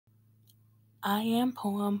I Am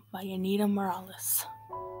poem by Eneida Morales.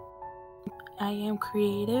 I am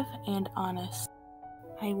creative and honest.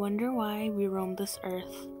 I wonder why we roam this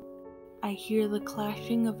earth. I hear the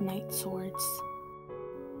clashing of night swords.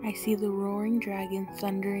 I see the roaring dragon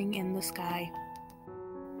thundering in the sky.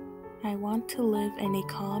 I want to live in a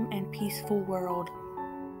calm and peaceful world.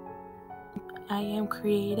 I am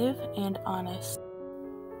creative and honest.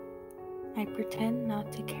 I pretend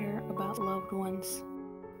not to care about loved ones.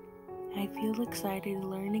 I feel excited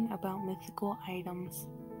learning about mythical items.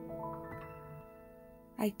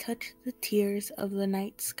 I touch the tears of the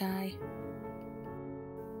night sky.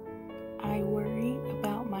 I worry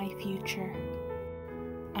about my future.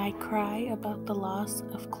 I cry about the loss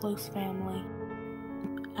of close family.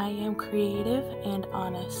 I am creative and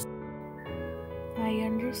honest. I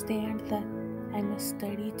understand that I must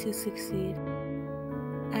study to succeed.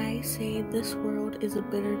 I say this world is a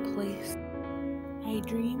bitter place. I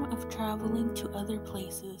dream of traveling to other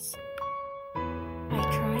places. I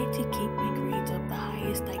try to keep my grades up the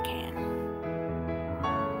highest I can.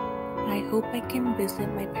 I hope I can visit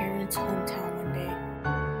my parents' hometown one day.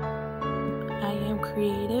 I am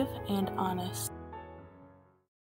creative and honest.